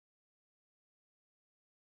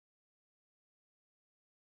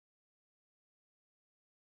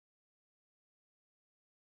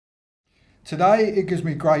Today it gives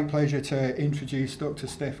me great pleasure to introduce Dr.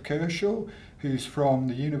 Steph Kershaw, who's from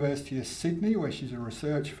the University of Sydney, where she's a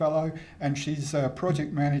research fellow, and she's a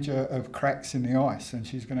project manager of Cracks in the Ice, and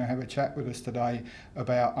she's going to have a chat with us today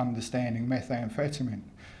about understanding methamphetamine.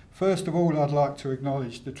 First of all, I'd like to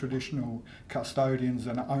acknowledge the traditional custodians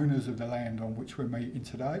and owners of the land on which we're meeting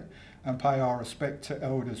today and pay our respect to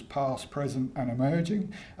elders past, present and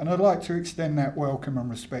emerging. And I'd like to extend that welcome and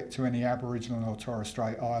respect to any Aboriginal or Torres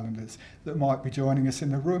Strait Islanders that might be joining us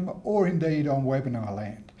in the room or indeed on webinar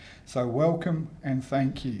land. So welcome and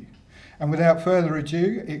thank you. And without further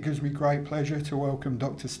ado, it gives me great pleasure to welcome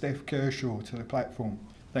Dr. Steph Kershaw to the platform.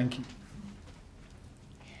 Thank you.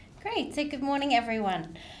 Great, so good morning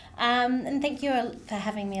everyone. And thank you for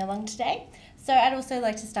having me along today. So I'd also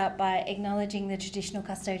like to start by acknowledging the traditional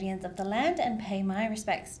custodians of the land and pay my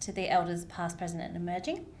respects to the elders past, present and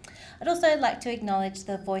emerging. I'd also like to acknowledge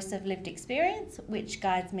the voice of lived experience, which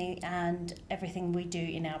guides me and everything we do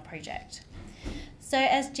in our project. So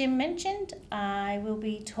as Jim mentioned, I will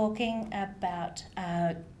be talking about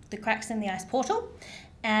the Cracks in the Ice portal.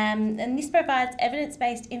 And this provides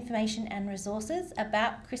evidence-based information and resources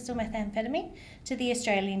about crystal methamphetamine to the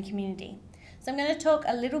Australian community. So I'm going to talk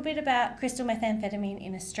a little bit about crystal methamphetamine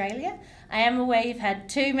in Australia. I am aware you've had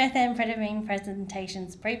 2 methamphetamine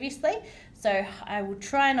presentations previously, so I will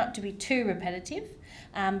try not to be too repetitive,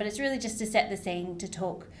 but it's really just to set the scene to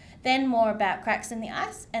talk then more about cracks in the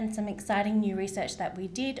ice and some exciting new research that we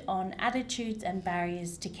did on attitudes and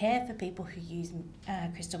barriers to care for people who use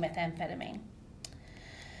crystal methamphetamine.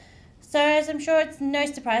 So as I'm sure it's no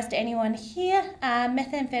surprise to anyone here,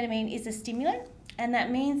 methamphetamine is a stimulant, and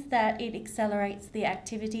that means that it accelerates the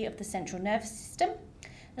activity of the central nervous system,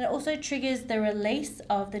 and it also triggers the release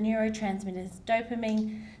of the neurotransmitters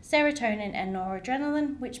dopamine, serotonin and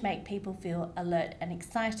noradrenaline, which make people feel alert and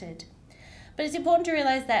excited. But it's important to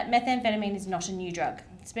realise that methamphetamine is not a new drug.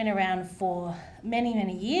 It's been around for many,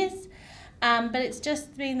 many years, but it's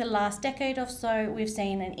just been the last decade or so we've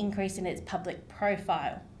seen an increase in its public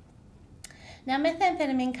profile. Now,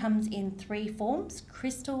 methamphetamine comes in 3 forms: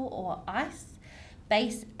 crystal or ice,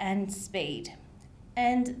 base and speed.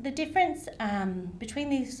 And the difference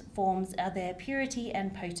between these forms are their purity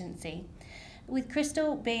and potency, with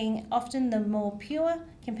crystal being often the more pure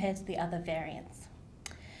compared to the other variants.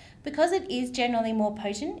 Because it is generally more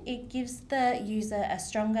potent, it gives the user a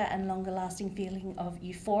stronger and longer lasting feeling of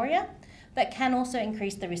euphoria, but can also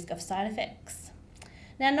increase the risk of side effects.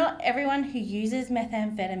 Now, not everyone who uses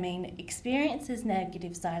methamphetamine experiences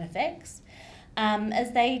negative side effects,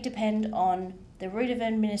 as they depend on the route of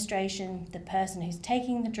administration, the person who's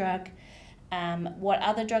taking the drug, what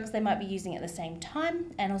other drugs they might be using at the same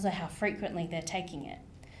time, and also how frequently they're taking it.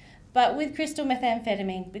 But with crystal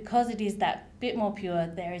methamphetamine, because it is that bit more pure,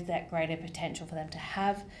 there is that greater potential for them to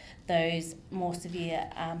have those more severe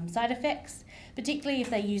side effects, particularly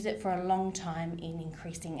if they use it for a long time in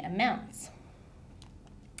increasing amounts.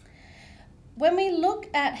 When we look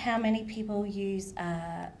at how many people use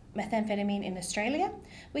methamphetamine in Australia,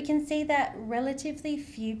 we can see that relatively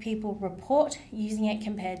few people report using it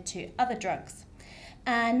compared to other drugs.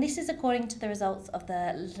 And this is according to the results of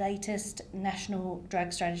the latest National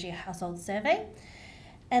Drug Strategy Household Survey.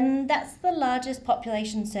 And that's the largest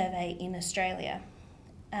population survey in Australia.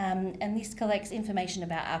 And this collects information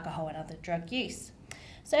about alcohol and other drug use.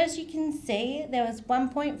 So as you can see, there was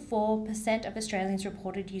 1.4% of Australians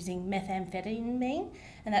reported using methamphetamine,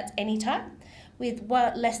 and that's any type, with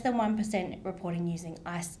less than 1% reporting using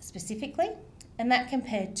ice specifically, and that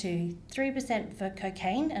compared to 3% for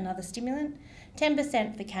cocaine, another stimulant,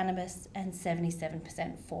 10% for cannabis, and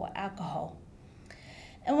 77% for alcohol.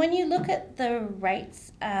 And when you look at the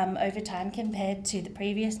rates over time compared to the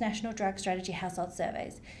previous National Drug Strategy Household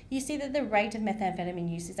Surveys, you see that the rate of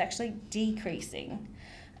methamphetamine use is actually decreasing.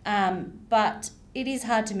 But it is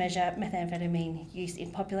hard to measure methamphetamine use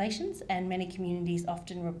in populations, and many communities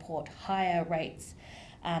often report higher rates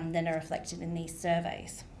than are reflected in these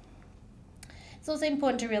surveys. It's also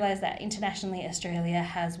important to realise that internationally, Australia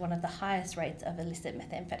has one of the highest rates of illicit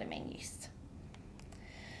methamphetamine use.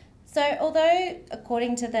 So although,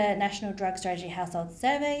 according to the National Drug Strategy Household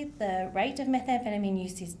Survey, the rate of methamphetamine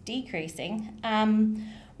use is decreasing,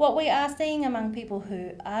 what we are seeing among people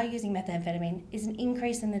who are using methamphetamine is an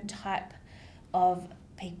increase in the type of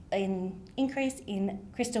increase in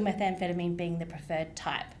crystal methamphetamine being the preferred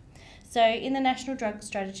type. So in the National Drug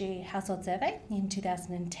Strategy Household Survey in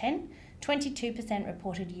 2010, 22%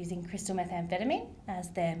 reported using crystal methamphetamine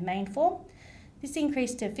as their main form. This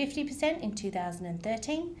increased to 50% in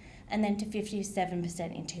 2013 and then to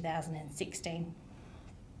 57% in 2016.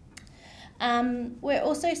 We're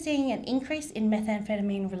also seeing an increase in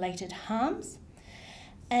methamphetamine-related harms,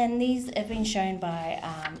 and these have been shown by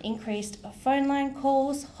increased phone line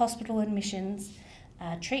calls, hospital admissions,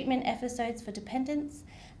 treatment episodes for dependents,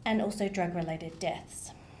 and also drug-related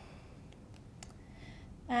deaths.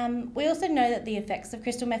 We also know that the effects of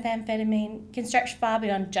crystal methamphetamine can stretch far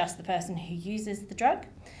beyond just the person who uses the drug,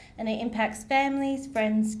 and it impacts families,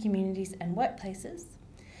 friends, communities, and workplaces.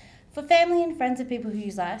 For family and friends of people who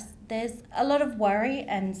use ice, there's a lot of worry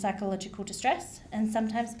and psychological distress, and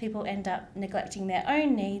sometimes people end up neglecting their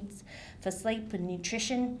own needs for sleep and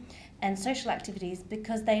nutrition and social activities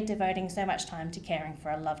because they're devoting so much time to caring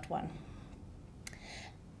for a loved one.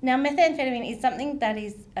 Now, methamphetamine is something that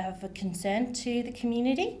is of a concern to the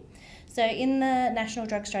community. So in the National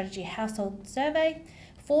Drug Strategy Household Survey,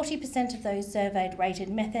 40% of those surveyed rated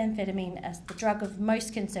methamphetamine as the drug of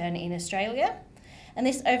most concern in Australia, and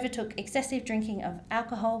this overtook excessive drinking of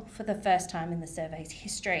alcohol for the first time in the survey's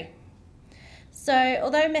history. So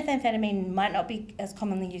although methamphetamine might not be as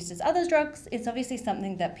commonly used as other drugs, it's obviously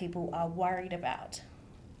something that people are worried about.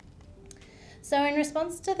 So in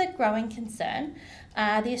response to the growing concern,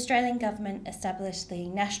 the Australian government established the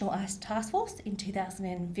National Ice Task Force in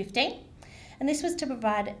 2015, and this was to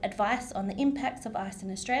provide advice on the impacts of ice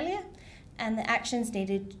in Australia and the actions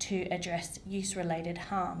needed to address use-related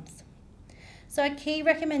harms. So a key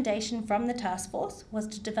recommendation from the task force was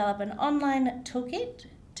to develop an online toolkit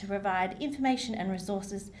to provide information and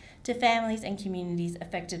resources to families and communities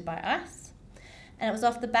affected by ice. And it was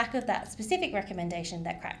off the back of that specific recommendation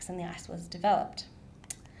that Cracks in the Ice was developed.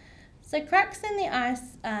 So Cracks in the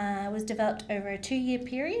Ice was developed over a 2-year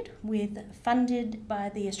period, funded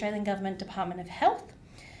by the Australian Government Department of Health,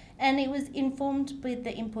 and it was informed with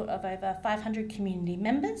the input of over 500 community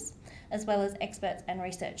members, as well as experts and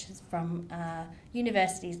researchers from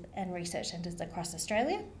universities and research centres across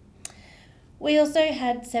Australia. We also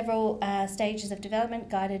had several stages of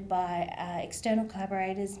development guided by external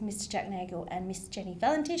collaborators, Mr. Jack Nagel and Miss Jenny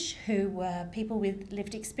Valentish, who were people with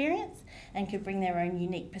lived experience and could bring their own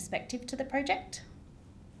unique perspective to the project.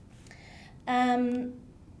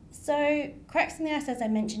 So Cracks in the Ice, as I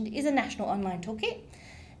mentioned, is a national online toolkit,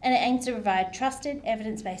 and it aims to provide trusted,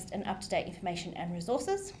 evidence-based and up-to-date information and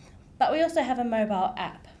resources. But we also have a mobile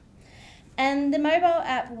app. And the mobile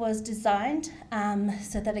app was designed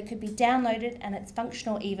so that it could be downloaded and it's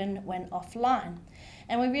functional even when offline.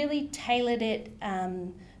 And we really tailored it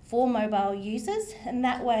for mobile users, and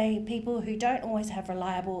that way people who don't always have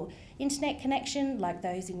reliable internet connection, like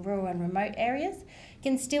those in rural and remote areas,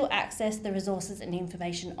 can still access the resources and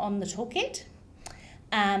information on the toolkit.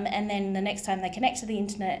 And then the next time they connect to the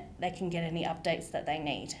internet, they can get any updates that they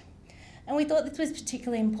need. And we thought this was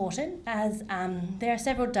particularly important as there are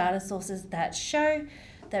several data sources that show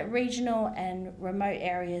that regional and remote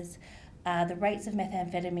areas, the rates of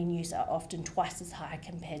methamphetamine use are often twice as high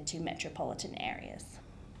compared to metropolitan areas.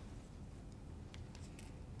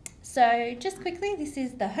 So just quickly, this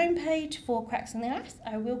is the homepage for Cracks in the Ice.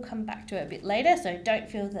 I will come back to it a bit later, so don't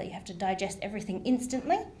feel that you have to digest everything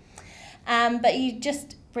instantly. But you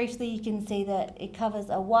just briefly, you can see that it covers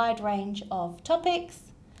a wide range of topics.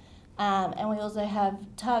 And we also have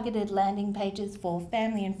targeted landing pages for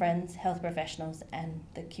family and friends, health professionals and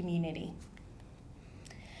the community.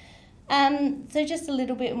 So just a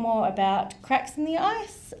little bit more about Cracks in the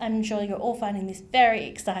Ice. I'm sure you're all finding this very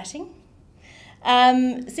exciting.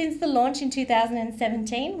 Since the launch in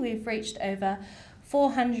 2017, we've reached over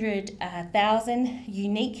 400,000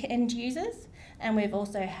 unique end users, and we've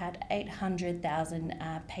also had 800,000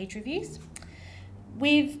 page reviews.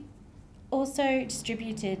 We've also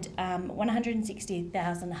distributed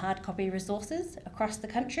 160,000 hard copy resources across the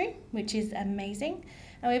country, which is amazing.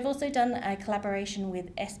 And we've also done a collaboration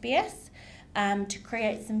with SBS to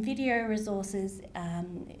create some video resources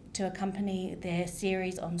to accompany their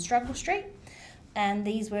series on Struggle Street. And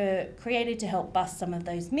these were created to help bust some of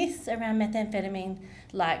those myths around methamphetamine,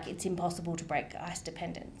 like it's impossible to break ice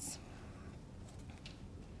dependence.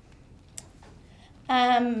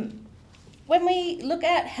 When we look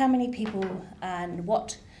at how many people and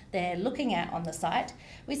what they're looking at on the site,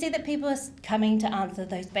 we see that people are coming to answer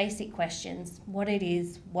those basic questions: what it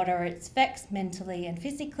is, what are its effects mentally and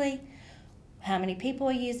physically, how many people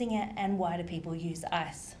are using it, and why do people use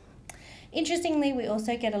ice. Interestingly, we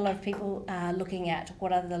also get a lot of people looking at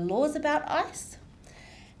what are the laws about ice.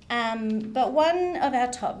 But one of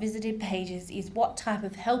our top visited pages is what type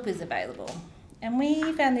of help is available. And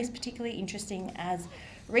we found this particularly interesting as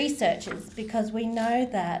researchers because we know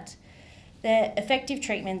that the effective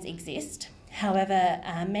treatments exist. However,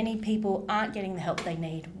 many people aren't getting the help they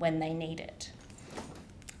need when they need it.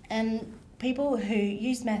 And people who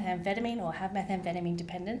use methamphetamine or have methamphetamine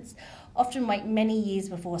dependence often wait many years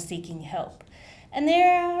before seeking help. And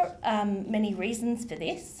there are many reasons for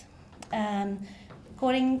this.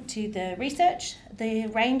 According to the research, the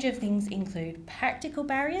range of things include practical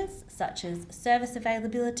barriers such as service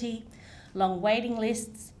availability, long waiting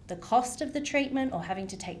lists, the cost of the treatment or having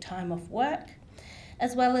to take time off work,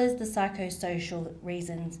 as well as the psychosocial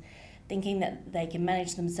reasons, thinking that they can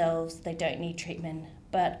manage themselves, they don't need treatment,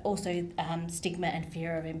 but also stigma and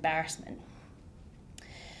fear of embarrassment.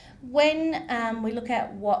 When we look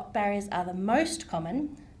at what barriers are the most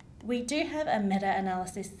common, we do have a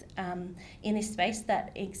meta-analysis in this space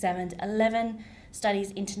that examined 11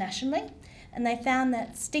 studies internationally, and they found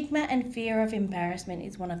that stigma and fear of embarrassment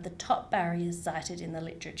is one of the top barriers cited in the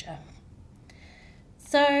literature.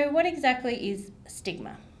 So what exactly is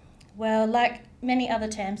stigma? Well, like many other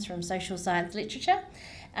terms from social science literature,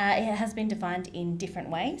 it has been defined in different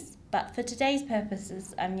ways, but for today's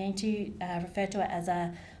purposes, I'm going to refer to it as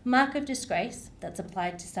a mark of disgrace that's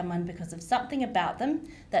applied to someone because of something about them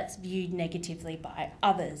that's viewed negatively by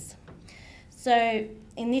others. So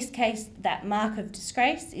in this case, that mark of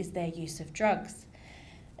disgrace is their use of drugs.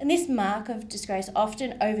 And this mark of disgrace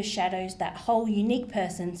often overshadows that whole unique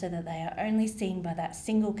person so that they are only seen by that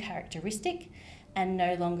single characteristic and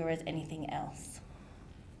no longer as anything else.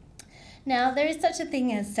 Now, there is such a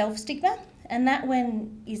thing as self-stigma, and that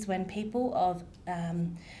is when people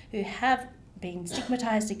who have been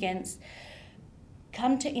stigmatised against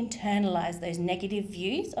come to internalise those negative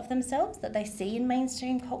views of themselves that they see in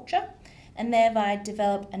mainstream culture, and thereby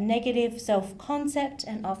develop a negative self-concept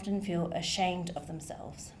and often feel ashamed of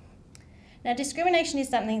themselves. Now, discrimination is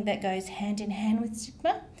something that goes hand in hand with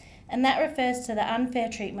stigma, and that refers to the unfair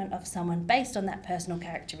treatment of someone based on that personal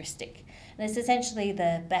characteristic. And it's essentially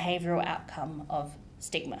the behavioural outcome of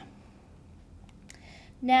stigma.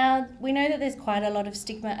 Now, we know that there's quite a lot of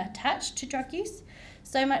stigma attached to drug use,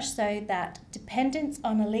 so much so that dependence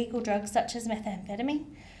on illegal drugs such as methamphetamine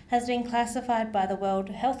has been classified by the World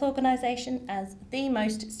Health Organization as the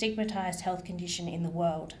most stigmatised health condition in the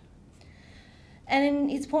world.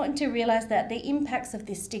 And it's important to realise that the impacts of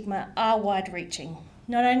this stigma are wide-reaching.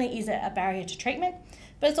 Not only is it a barrier to treatment,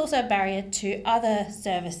 but it's also a barrier to other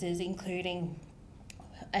services, including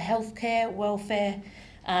healthcare, welfare,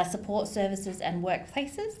 support services and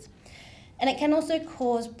workplaces. And it can also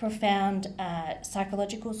cause profound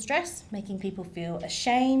psychological stress, making people feel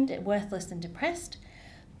ashamed, worthless and depressed.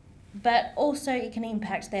 But also it can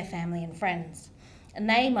impact their family and friends, and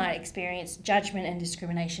they might experience judgment and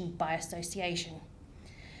discrimination by association.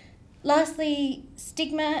 Lastly,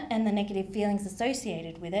 stigma and the negative feelings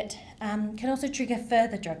associated with it can also trigger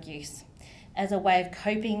further drug use as a way of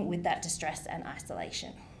coping with that distress and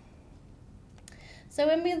isolation. So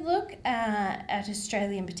when we look at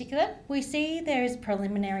Australia in particular, we see there is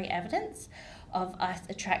preliminary evidence of us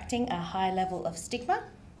attracting a high level of stigma.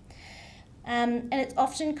 And it's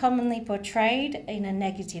often commonly portrayed in a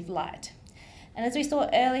negative light. And as we saw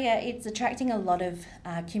earlier, it's attracting a lot of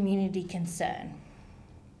community concern.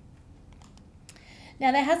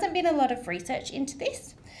 Now, there hasn't been a lot of research into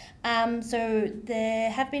this. So there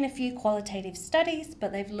have been a few qualitative studies,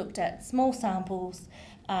 but they've looked at small samples,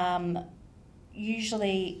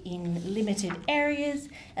 usually in limited areas,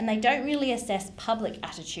 and they don't really assess public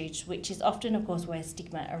attitudes, which is often, of course, where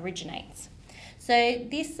stigma originates. So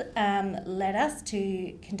this led us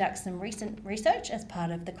to conduct some recent research as part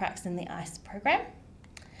of the Cracks in the Ice program.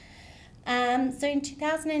 So in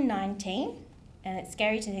 2019, and it's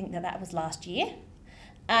scary to think that that was last year,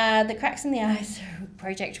 the Cracks in the Ice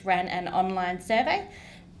project ran an online survey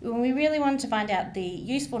when we really wanted to find out the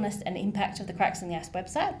usefulness and impact of the Cracks in the Ice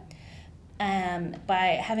website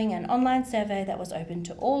by having an online survey that was open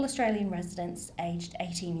to all Australian residents aged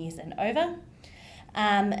 18 years and over.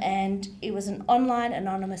 And it was an online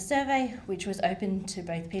anonymous survey which was open to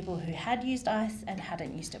both people who had used ICE and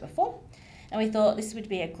hadn't used it before. And we thought this would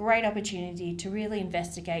be a great opportunity to really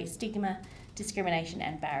investigate stigma, discrimination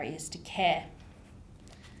and barriers to care.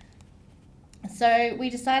 So we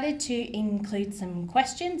decided to include some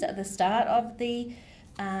questions at the start of the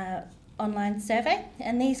online survey,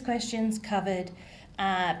 and these questions covered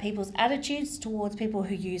people's attitudes towards people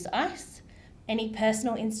who use ICE, any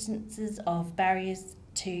personal instances of barriers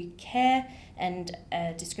to care and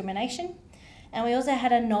discrimination. And we also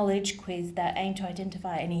had a knowledge quiz that aimed to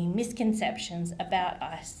identify any misconceptions about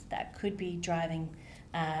ICE that could be driving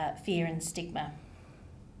fear and stigma.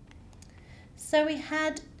 So we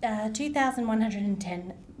had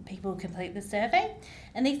 2,110 people complete the survey,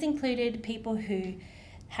 and these included people who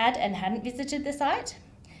had and hadn't visited the site,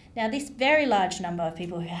 Now, this very large number of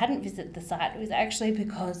people who hadn't visited the site was actually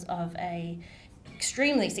because of an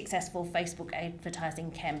extremely successful Facebook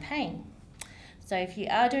advertising campaign. So if you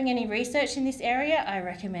are doing any research in this area, I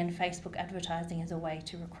recommend Facebook advertising as a way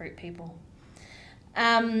to recruit people.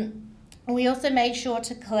 We also made sure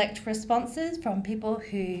to collect responses from people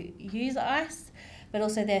who use ICE, but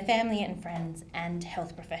also their family and friends and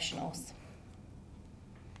health professionals.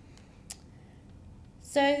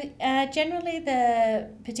 So generally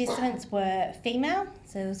the participants were female,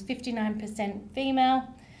 so it was 59%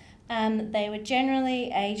 female. They were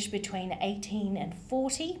generally aged between 18 and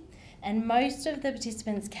 40, and most of the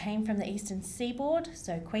participants came from the eastern seaboard,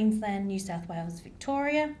 so Queensland, New South Wales,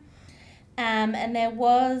 Victoria. And there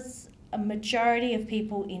was a majority of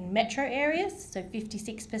people in metro areas, so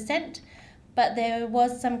 56%, but there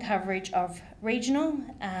was some coverage of regional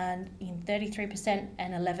in 33%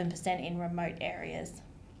 and 11% in remote areas.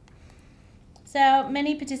 So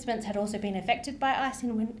many participants had also been affected by ICE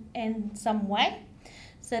in some way.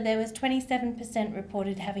 So there was 27%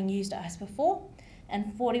 reported having used ICE before,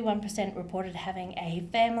 and 41% reported having a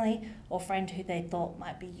family or friend who they thought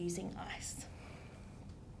might be using ICE.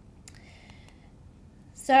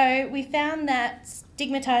 So we found that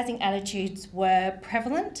stigmatising attitudes were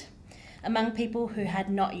prevalent among people who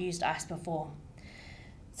had not used ICE before.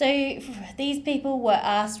 So these people were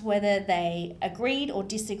asked whether they agreed or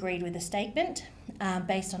disagreed with a statement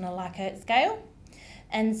based on a Likert scale.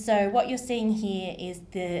 And so what you're seeing here is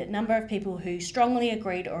the number of people who strongly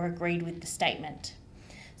agreed or agreed with the statement.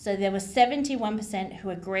 So there was 71%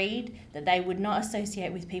 who agreed that they would not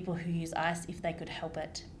associate with people who use ICE if they could help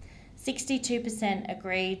it. 62%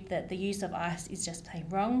 agreed that the use of ICE is just plain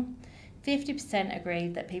wrong. 50%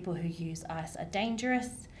 agreed that people who use ICE are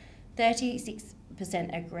dangerous. 36%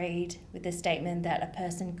 agreed with the statement that a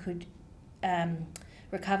person could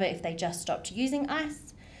recover if they just stopped using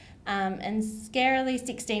ICE. And scarily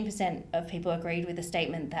 16% of people agreed with the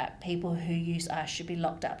statement that people who use ICE should be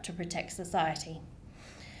locked up to protect society.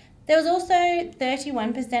 There was also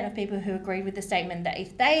 31% of people who agreed with the statement that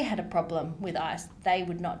if they had a problem with ICE, they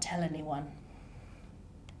would not tell anyone.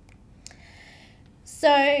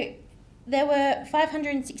 So there were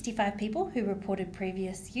 565 people who reported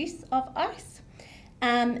previous use of ICE,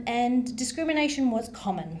 and discrimination was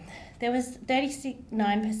common. There was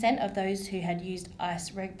 39% of those who had used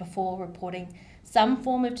ICE before reporting some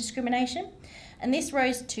form of discrimination, and this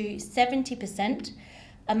rose to 70%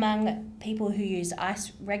 among people who use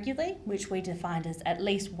ICE regularly, which we defined as at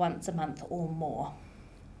least once a month or more.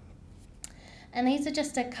 And these are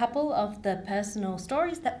just a couple of the personal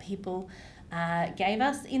stories that people gave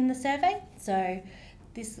us in the survey. So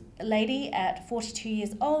this lady at 42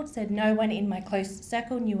 years old said, "No one in my close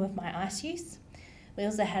circle knew of my ICE use." We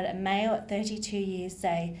also had a male at 32 years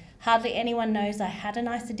say, "Hardly anyone knows I had an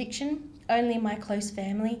ICE addiction, only my close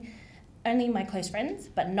friends,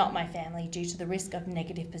 but not my family due to the risk of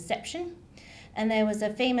negative perception." And there was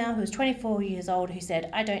a female who was 24 years old who said,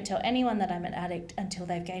 "I don't tell anyone that I'm an addict until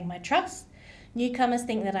they've gained my trust. Newcomers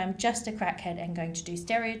think that I'm just a crackhead and going to do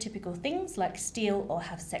stereotypical things like steal or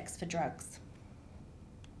have sex for drugs."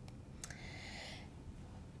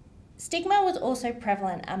 Stigma was also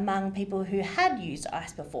prevalent among people who had used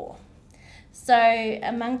ICE before. So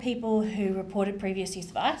among people who reported previous use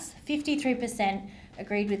of ICE, 53%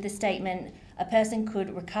 agreed with the statement a person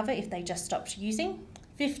could recover if they just stopped using.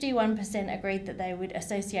 51% agreed that they would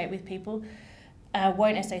associate with people,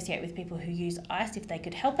 won't associate with people who use ICE if they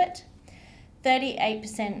could help it.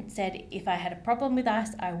 38% said if I had a problem with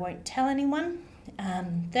ICE, I won't tell anyone.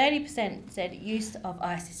 30% said use of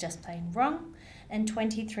ICE is just plain wrong. And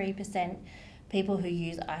 23% people who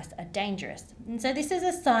use ICE are dangerous. And so this is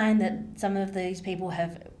a sign that some of these people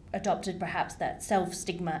have adopted perhaps that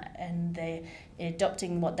self-stigma, and they're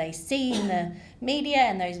adopting what they see in the media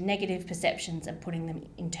and those negative perceptions and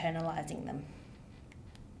internalising them.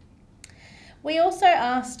 We also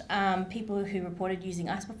asked people who reported using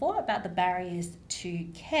ICE before about the barriers to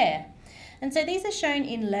care. And so these are shown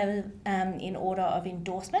in order of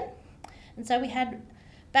endorsement. And so we had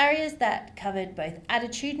barriers that covered both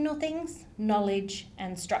attitudinal things, knowledge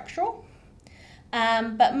and structural.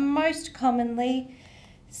 But most commonly,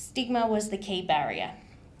 stigma was the key barrier.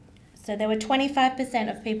 So there were 25%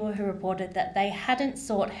 of people who reported that they hadn't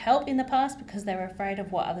sought help in the past because they were afraid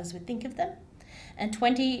of what others would think of them. And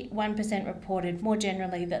 21% reported more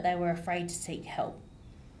generally that they were afraid to seek help.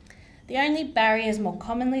 The only barriers more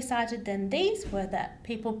commonly cited than these were that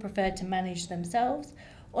people preferred to manage themselves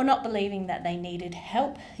or not believing that they needed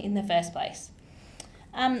help in the first place.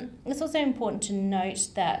 It's also important to note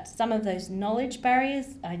that some of those knowledge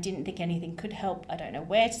barriers, I didn't think anything could help, I don't know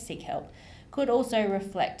where to seek help, could also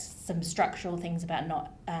reflect some structural things about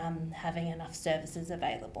not having enough services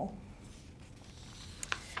available.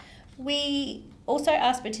 We also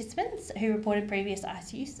asked participants who reported previous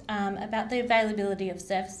ice use about the availability of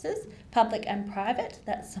services, public and private,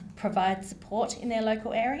 that provide support in their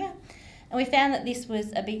local area. And we found that this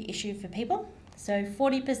was a big issue for people. So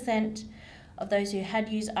 40% of those who had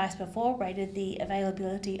used ICE before rated the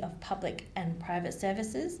availability of public and private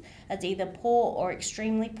services as either poor or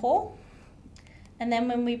extremely poor. And then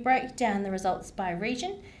when we break down the results by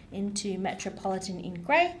region into metropolitan in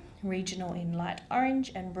grey, regional in light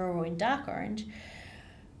orange and rural in dark orange,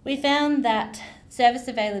 we found that service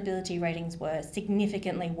availability ratings were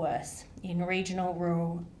significantly worse in regional,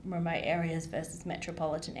 rural, remote areas versus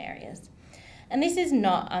metropolitan areas. And this is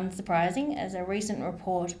not unsurprising, as a recent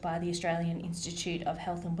report by the Australian Institute of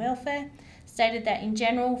Health and Welfare stated that in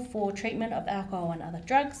general, for treatment of alcohol and other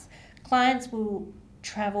drugs, clients will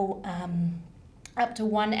travel up to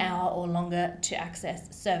 1 hour or longer to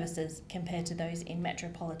access services compared to those in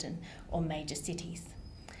metropolitan or major cities.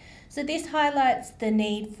 So this highlights the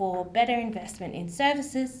need for better investment in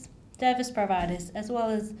services, service providers, as well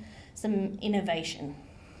as some innovation.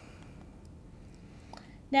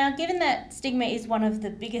 Now, given that stigma is one of the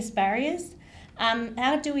biggest barriers,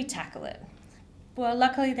 how do we tackle it? Well,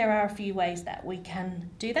 luckily there are a few ways that we can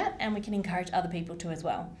do that, and we can encourage other people to as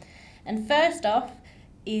well. And first off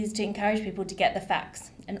is to encourage people to get the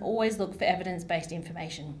facts and always look for evidence-based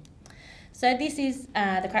information. So this is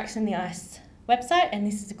the Cracks in the Ice website, and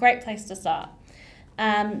this is a great place to start.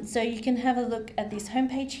 So you can have a look at this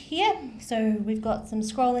homepage here. So we've got some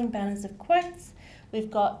scrolling banners of quotes. We've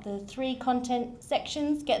got the 3 content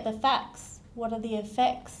sections: get the facts, what are the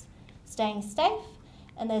effects, staying safe,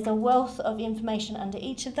 and there's a wealth of information under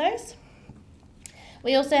each of those.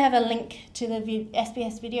 We also have a link to the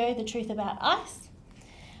SBS video, The Truth About Ice.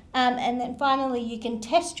 And then finally, you can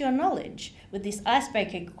test your knowledge with this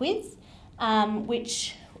icebreaker quiz,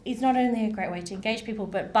 which is not only a great way to engage people,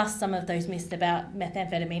 but bust some of those myths about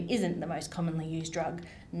methamphetamine isn't the most commonly used drug.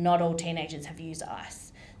 Not all teenagers have used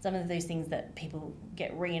ice. Some of those things that people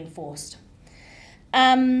get reinforced.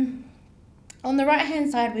 On the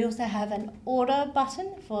right-hand side, we also have an order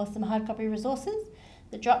button for some hard copy resources,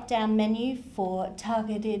 the drop-down menu for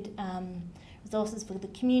targeted resources for the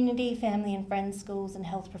community, family and friends, schools and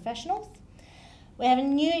health professionals. We have a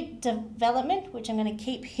new development, which I'm going to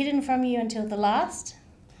keep hidden from you until the last,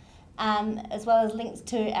 as well as links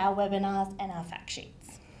to our webinars and our fact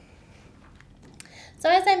sheets. So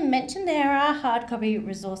as I mentioned, there are hard copy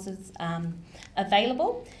resources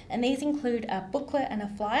available, and these include a booklet and a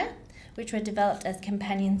flyer, which were developed as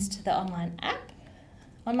companions to the online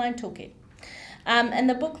toolkit. And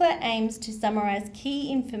the booklet aims to summarise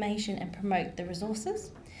key information and promote the resources.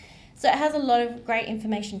 So it has a lot of great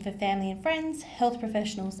information for family and friends, health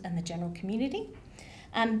professionals and the general community.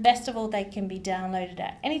 Best of all, they can be downloaded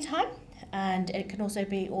at any time, and it can also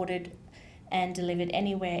be ordered and delivered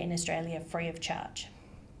anywhere in Australia free of charge.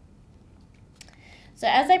 So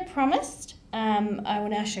as I promised, I will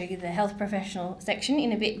now show you the health professional section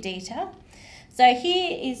in a bit detail. So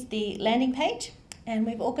here is the landing page, and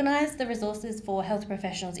we've organised the resources for health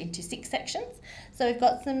professionals into 6 sections. So we've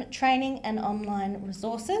got some training and online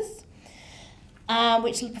resources,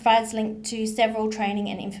 which provides link to several training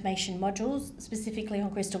and information modules, specifically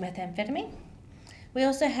on crystal methamphetamine. We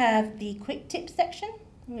also have the quick tips section,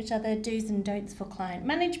 which are the do's and don'ts for client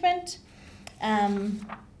management.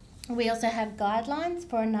 We also have guidelines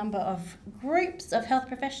for a number of groups of health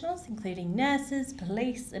professionals, including nurses,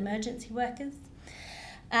 police, emergency workers,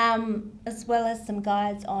 as well as some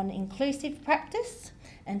guides on inclusive practice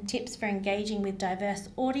and tips for engaging with diverse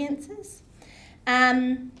audiences.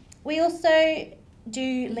 We also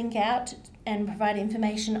do link out and provide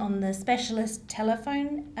information on the specialist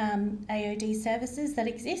telephone AOD services that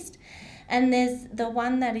exist. And there's the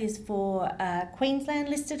one that is for Queensland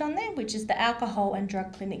listed on there, which is the Alcohol and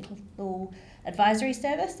Drug Clinical Advisory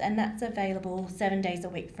Service, and that's available 7 days a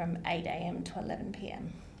week from 8 a.m. to 11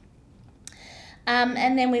 p.m.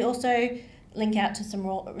 And then we also link out to some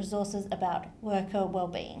resources about worker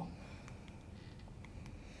wellbeing.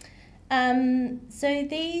 So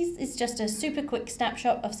these is just a super quick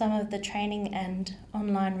snapshot of some of the training and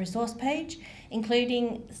online resource page,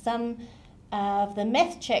 including some of the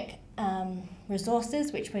meth check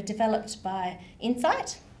resources which were developed by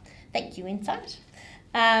Insight. Thank you, Insight.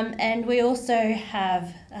 And we also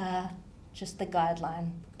have just the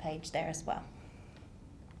guideline page there as well.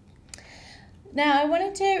 Now, I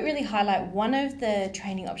wanted to really highlight one of the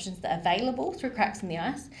training options that are available through Cracks in the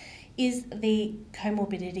Ice is the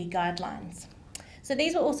comorbidity guidelines. So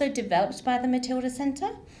these were also developed by the Matilda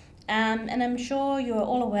Centre, And I'm sure you're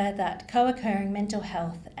all aware that co-occurring mental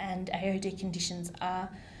health and AOD conditions are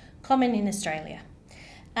common in Australia.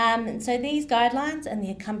 And so these guidelines and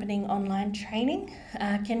the accompanying online training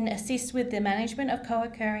can assist with the management of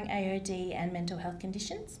co-occurring AOD and mental health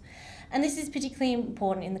conditions. And this is particularly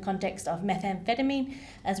important in the context of methamphetamine,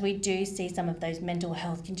 as we do see some of those mental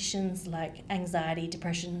health conditions like anxiety,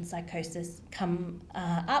 depression, psychosis come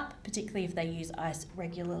up, particularly if they use ice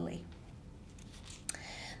regularly.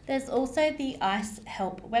 There's also the ICE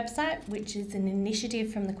Help website, which is an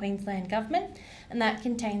initiative from the Queensland Government, and that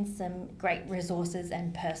contains some great resources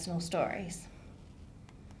and personal stories.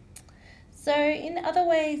 So in other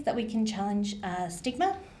ways that we can challenge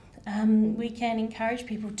stigma, we can encourage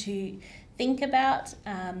people to think about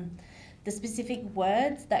the specific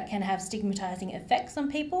words that can have stigmatising effects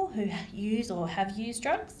on people who use or have used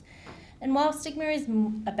drugs. And while stigma is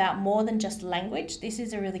about more than just language, this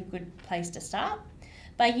is a really good place to start.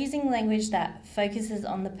 By using language that focuses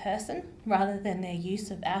on the person rather than their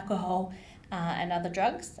use of alcohol and other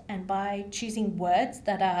drugs, and by choosing words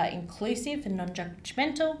that are inclusive and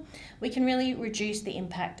non-judgmental, we can really reduce the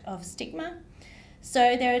impact of stigma.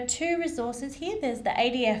 So there are two resources here. There's the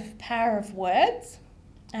ADF Power of Words,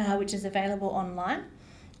 which is available online.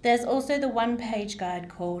 There's also the one-page guide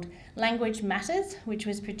called Language Matters, which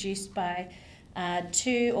was produced by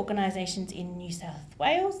two organisations in New South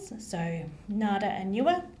Wales, so NADA and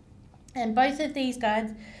NUA. And both of these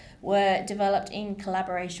guides were developed in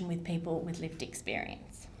collaboration with people with lived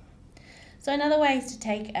experience. So another way is to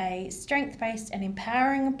take a strength-based and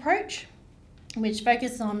empowering approach, which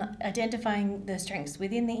focuses on identifying the strengths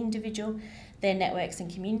within the individual, their networks and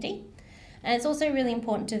community. And it's also really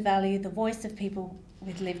important to value the voice of people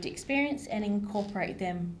with lived experience and incorporate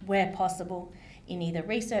them where possible in either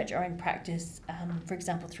research or in practice, for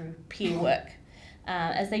example, through peer work,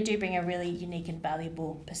 as they do bring a really unique and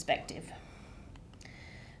valuable perspective.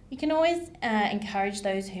 You can always encourage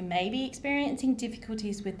those who may be experiencing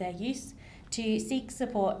difficulties with their use to seek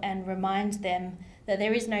support and remind them that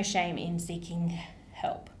there is no shame in seeking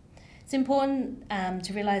help. It's important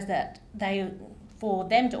to realise that for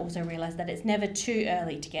them to also realise that it's never too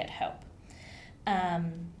early to get help.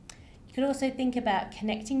 You could also think about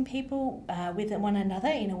connecting people with one another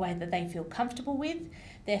in a way that they feel comfortable with,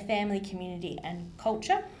 their family, community and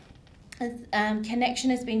culture. Connection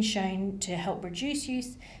has been shown to help reduce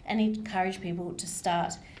use and encourage people to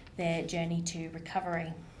start their journey to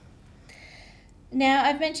recovery. Now,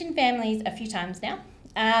 I've mentioned families a few times now,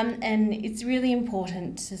 and it's really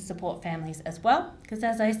important to support families as well, because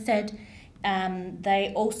as I said,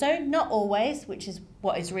 they also, not always, which is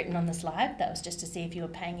what is written on the slide, that was just to see if you were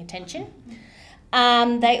paying attention,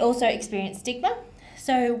 they also experience stigma.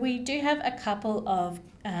 So we do have a couple of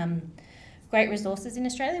great resources in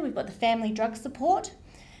Australia. We've got the Family Drug Support.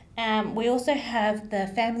 We also have the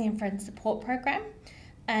Family and Friends Support Program.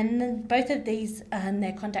 And both of these and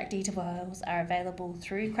their contact details are available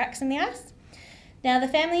through Cracks in the Ice. Now, the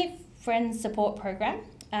Family Friends Support Program,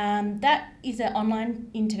 that is an online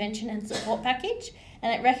intervention and support package,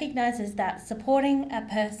 and it recognises that supporting a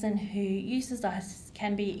person who uses ice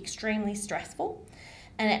can be extremely stressful,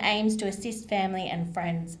 and it aims to assist family and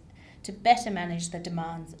friends to better manage the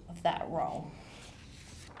demands of that role.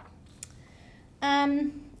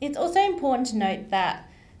 It's also important to note that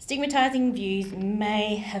stigmatising views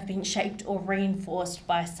may have been shaped or reinforced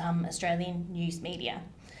by some Australian news media.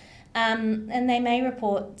 And they may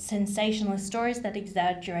report sensationalist stories that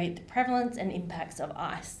exaggerate the prevalence and impacts of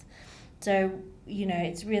ice. So, you know,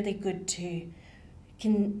 it's really good to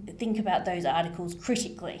think about those articles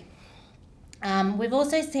critically. We've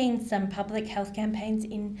also seen some public health campaigns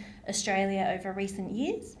in Australia over recent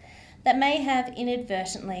years that may have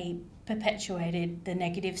inadvertently perpetuated the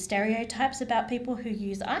negative stereotypes about people who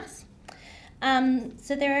use ice.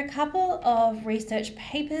 So there are a couple of research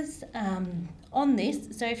papers on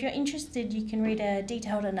this. So if you're interested, you can read a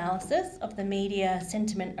detailed analysis of the media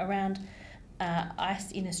sentiment around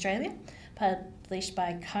ice in Australia, published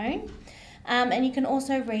by Cone. And you can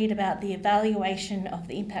also read about the evaluation of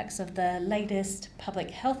the impacts of the latest public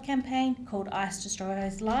health campaign called Ice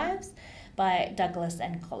Destroys Lives by Douglas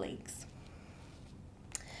and colleagues.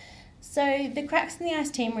 So the Cracks in the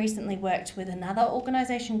Ice team recently worked with another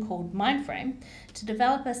organisation called Mindframe to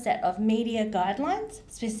develop a set of media guidelines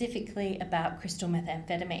specifically about crystal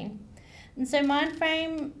methamphetamine. And so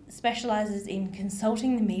Mindframe specialises in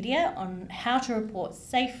consulting the media on how to report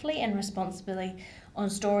safely and responsibly on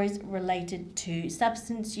stories related to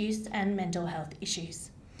substance use and mental health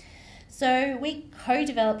issues. So we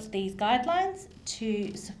co-developed these guidelines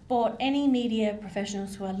to support any media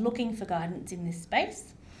professionals who are looking for guidance in this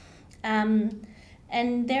space. And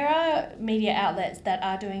And there are media outlets that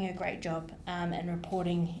are doing a great job and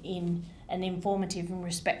reporting in an informative and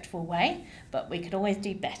respectful way, but we could always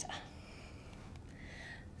do better.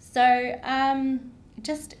 So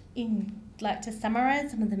like to summarise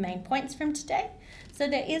some of the main points from today. So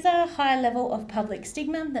there is a high level of public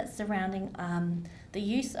stigma that's surrounding the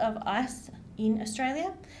use of ice in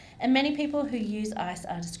Australia, and many people who use ice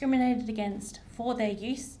are discriminated against for their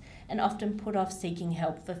use and often put off seeking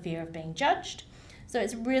help for fear of being judged. So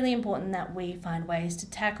it's really important that we find ways to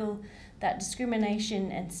tackle that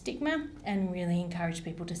discrimination and stigma and really encourage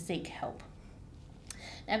people to seek help.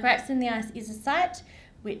 Now, Cracks in the Ice is a site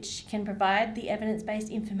which can provide the evidence-based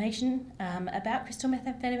information about crystal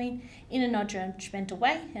methamphetamine in a non-judgmental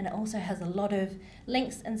way, and it also has a lot of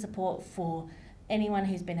links and support for anyone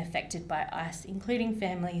who's been affected by ice, including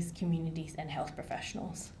families, communities and health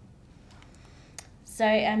professionals. So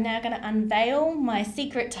I'm now going to unveil my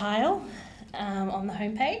secret tile on the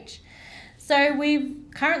homepage. So we're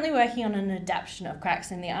currently working on an adaptation of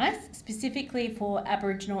Cracks in the Ice, specifically for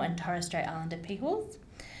Aboriginal and Torres Strait Islander peoples.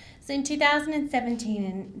 So in 2017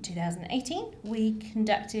 and 2018, we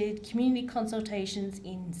conducted community consultations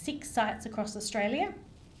in 6 sites across Australia.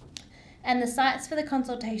 And the sites for the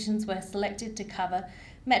consultations were selected to cover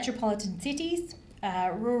metropolitan cities,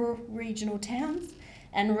 rural regional towns,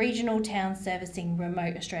 and regional towns servicing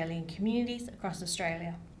remote Australian communities across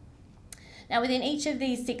Australia. Now, within each of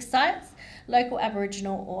these 6 sites, local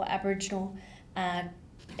Aboriginal or Aboriginal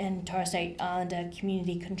and Torres Strait Islander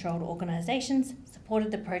community-controlled organisations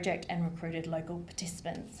supported the project and recruited local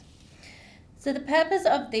participants. So the purpose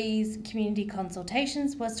of these community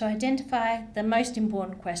consultations was to identify the most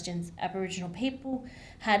important questions Aboriginal people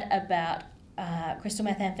had about crystal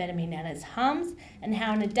methamphetamine and its harms, and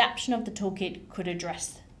how an adaptation of the toolkit could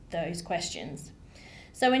address those questions.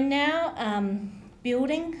 So we're now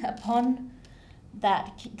building upon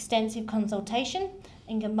that extensive consultation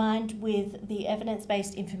and combined with the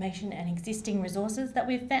evidence-based information and existing resources that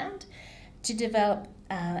we've found to develop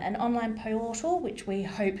an online portal which we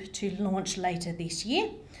hope to launch later this year.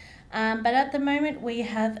 But at the moment we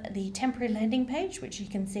have the temporary landing page, which you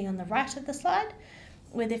can see on the right of the slide,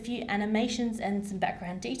 with a few animations and some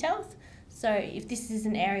background details. So if this is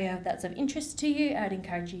an area that's of interest to you, I'd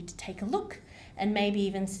encourage you to take a look and maybe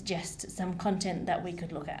even suggest some content that we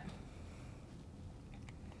could look at.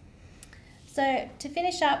 So to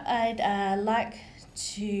finish up, I'd like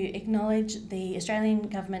to acknowledge the Australian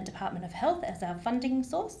Government Department of Health as our funding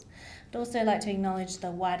source. I'd also like to acknowledge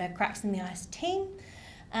the wider Cracks in the Ice team,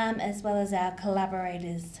 as well as our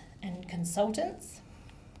collaborators and consultants.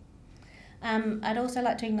 I'd also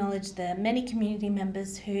like to acknowledge the many community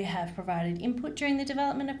members who have provided input during the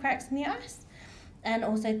development of Cracks in the Ice, and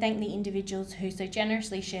also thank the individuals who so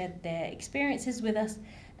generously shared their experiences with us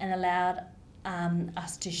and allowed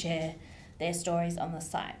us to share their stories on the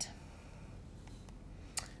site.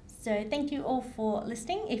 So thank you all for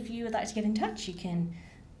listening. If you would like to get in touch, you can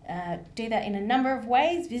do that in a number of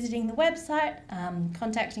ways: visiting the website,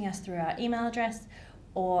 contacting us through our email address,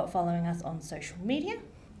 or following us on social media.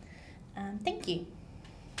 Thank you.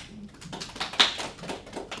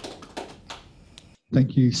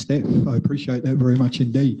 Thank you, Steph. I appreciate that very much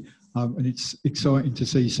indeed. And it's exciting to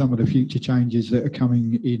see some of the future changes that are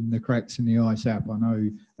coming in the Cracks in the Ice app. I know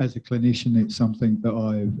as a clinician, it's something that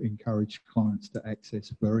I've encouraged clients to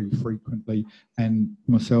access very frequently, and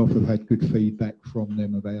myself have had good feedback from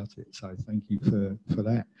them about it. So thank you for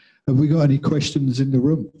that. Have we got any questions in the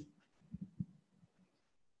room?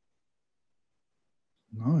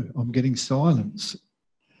 No, I'm getting silence,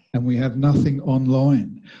 and we have nothing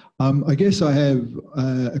online. I guess I have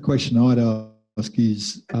a question I'd ask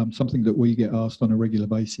is something that we get asked on a regular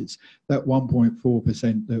basis. That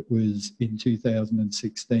 1.4% that was in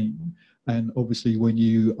 2016, and obviously when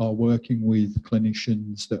you are working with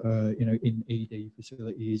clinicians that are, you know, in ED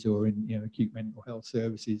facilities or in, you know, acute mental health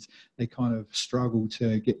services, they kind of struggle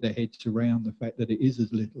to get their heads around the fact that it is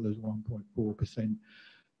as little as 1.4%.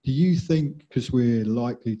 Do you think, because we're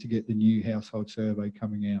likely to get the new household survey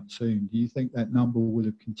coming out soon, do you think that number will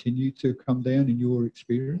have continued to come down in your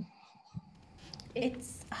experience?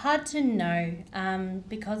 It's hard to know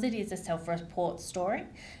because it is a self-report story,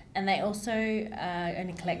 and they also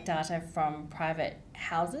only collect data from private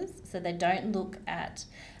houses, so they don't look at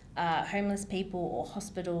homeless people or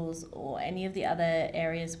hospitals or any of the other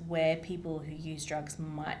areas where people who use drugs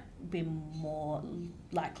might be more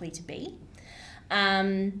likely to be.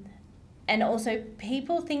 And also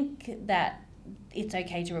people think that it's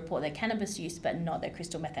okay to report their cannabis use but not their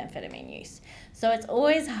crystal methamphetamine use. So it's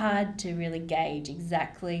always hard to really gauge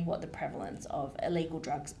exactly what the prevalence of illegal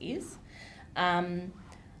drugs is.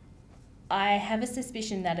 I have a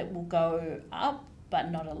suspicion that it will go up,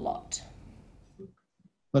 but not a lot.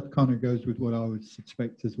 That kind of goes with what I would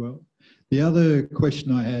suspect as well. The other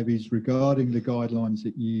question I have is regarding the guidelines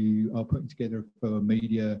that you are putting together for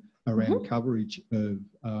media around coverage of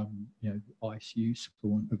ICE use, for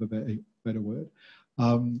want of a better word.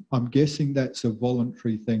 I'm guessing that's a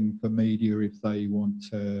voluntary thing for media if they want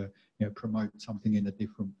to promote something in a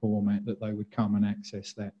different format, that they would come and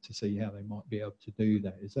access that to see how they might be able to do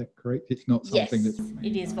that. Is that correct? It's not something yes, that's...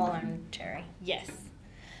 it is voluntary, yes.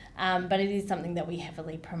 But it is something that we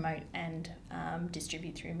heavily promote and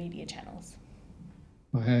distribute through media channels.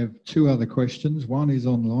 I have two other questions. One is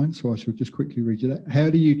online, so I shall just quickly read you that. How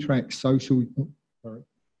do you track social... Oh, sorry,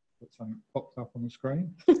 something popped up on the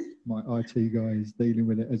screen. My IT guy is dealing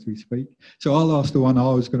with it as we speak. So I'll ask the one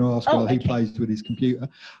I was going to ask while he plays with his computer.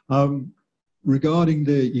 Regarding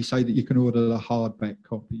you say that you can order the hardback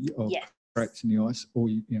copy of Cracks in the Ice, or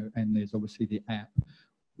and there's obviously the app.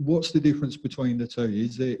 What's the difference between the two?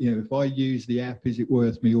 Is there, if I use the app, is it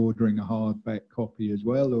worth me ordering a hardback copy as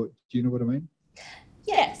well, or do you know what I mean?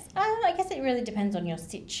 Yes, I guess it really depends on your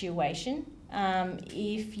situation.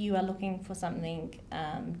 If you are looking for something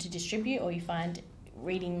to distribute, or you find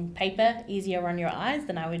reading paper easier on your eyes,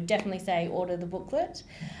 then I would definitely say order the booklet.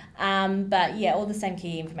 But yeah, all the same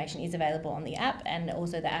key information is available on the app, and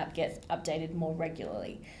also the app gets updated more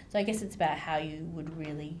regularly. So I guess it's about how you would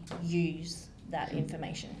really use that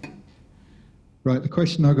information. Right, the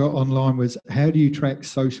question I got online was, how do you track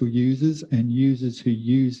social users and users who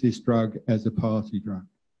use this drug as a party drug?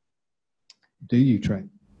 Do you track?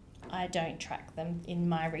 I don't track them in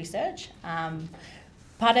my research.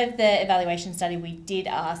 Part of the evaluation study, we did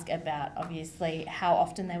ask about, obviously, how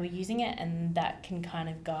often they were using it, and that can kind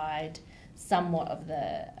of guide somewhat of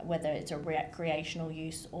whether it's a recreational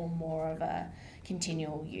use or more of a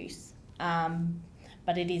continual use.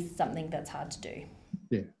 But it is something that's hard to do.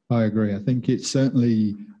 Yeah, I agree. I think it's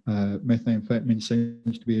certainly methamphetamine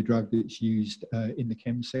seems to be a drug that's used in the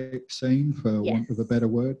chemsex scene, for want of a better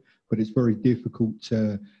word, but it's very difficult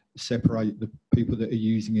to separate the people that are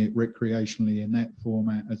using it recreationally in that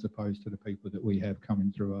format as opposed to the people that we have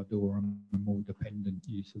coming through our door on a more dependent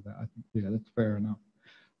use of that. I think, yeah, that's fair enough.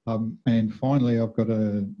 And finally, I've got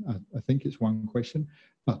I think it's one question,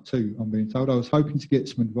 two, I'm being told. I was hoping to get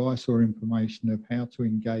some advice or information of how to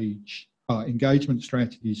engagement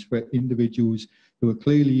strategies for individuals who are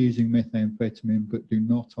clearly using methamphetamine but do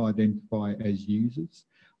not identify as users.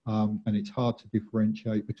 And it's hard to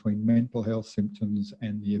differentiate between mental health symptoms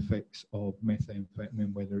and the effects of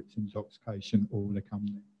methamphetamine, whether it's intoxication or the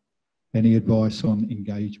company. Any advice on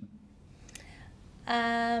engagement?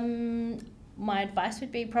 My advice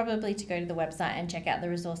would be probably to go to the website and check out the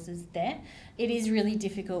resources there. It is really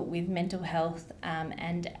difficult with mental health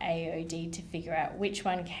and AOD to figure out which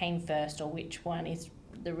one came first or which one is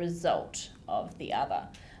the result of the other.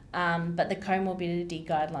 But the comorbidity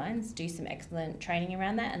guidelines do some excellent training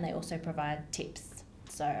around that, and they also provide tips.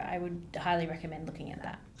 So I would highly recommend looking at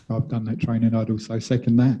that. I've done that training, I'd also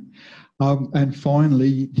second that. And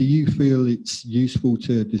finally, do you feel it's useful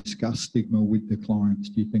to discuss stigma with the clients?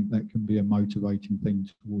 Do you think that can be a motivating thing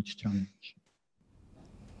towards change?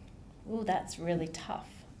 Oh, that's really tough.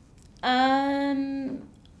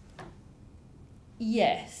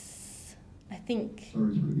 Yes, I think.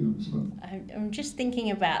 Sorry to put you on the spot. I'm just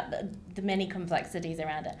thinking about the many complexities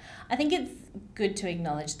around it. I think it's good to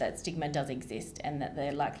acknowledge that stigma does exist and that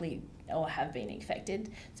they're likely or have been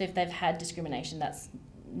affected. So if they've had discrimination, that's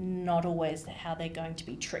not always how they're going to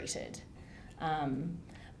be treated.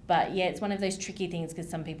 But yeah, it's one of those tricky things because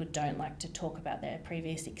some people don't like to talk about their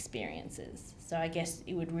previous experiences. So I guess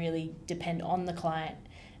it would really depend on the client,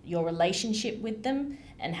 your relationship with them,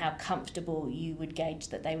 and how comfortable you would gauge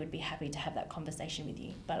that they would be happy to have that conversation with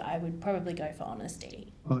you. But I would probably go for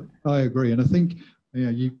honesty. I agree. And I think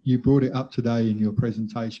you brought it up today in your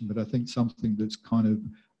presentation, but I think something that's kind of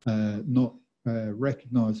not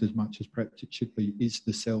recognised as much as perhaps it should be is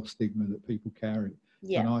the self-stigma that people carry.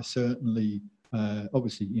 Yeah. And I certainly,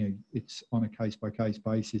 obviously, it's on a case-by-case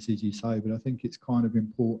basis, as you say, but I think it's kind of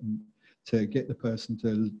important to get the person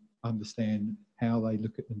to understand how they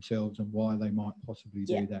look at themselves and why they might possibly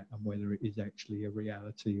do that, and whether it is actually a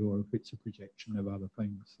reality or if it's a projection of other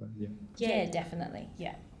things. So, yeah, definitely,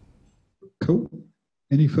 yeah. Cool.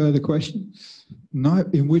 Any further questions? No,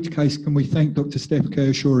 in which case can we thank Dr. Steph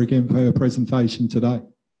Kershaw again for her presentation today.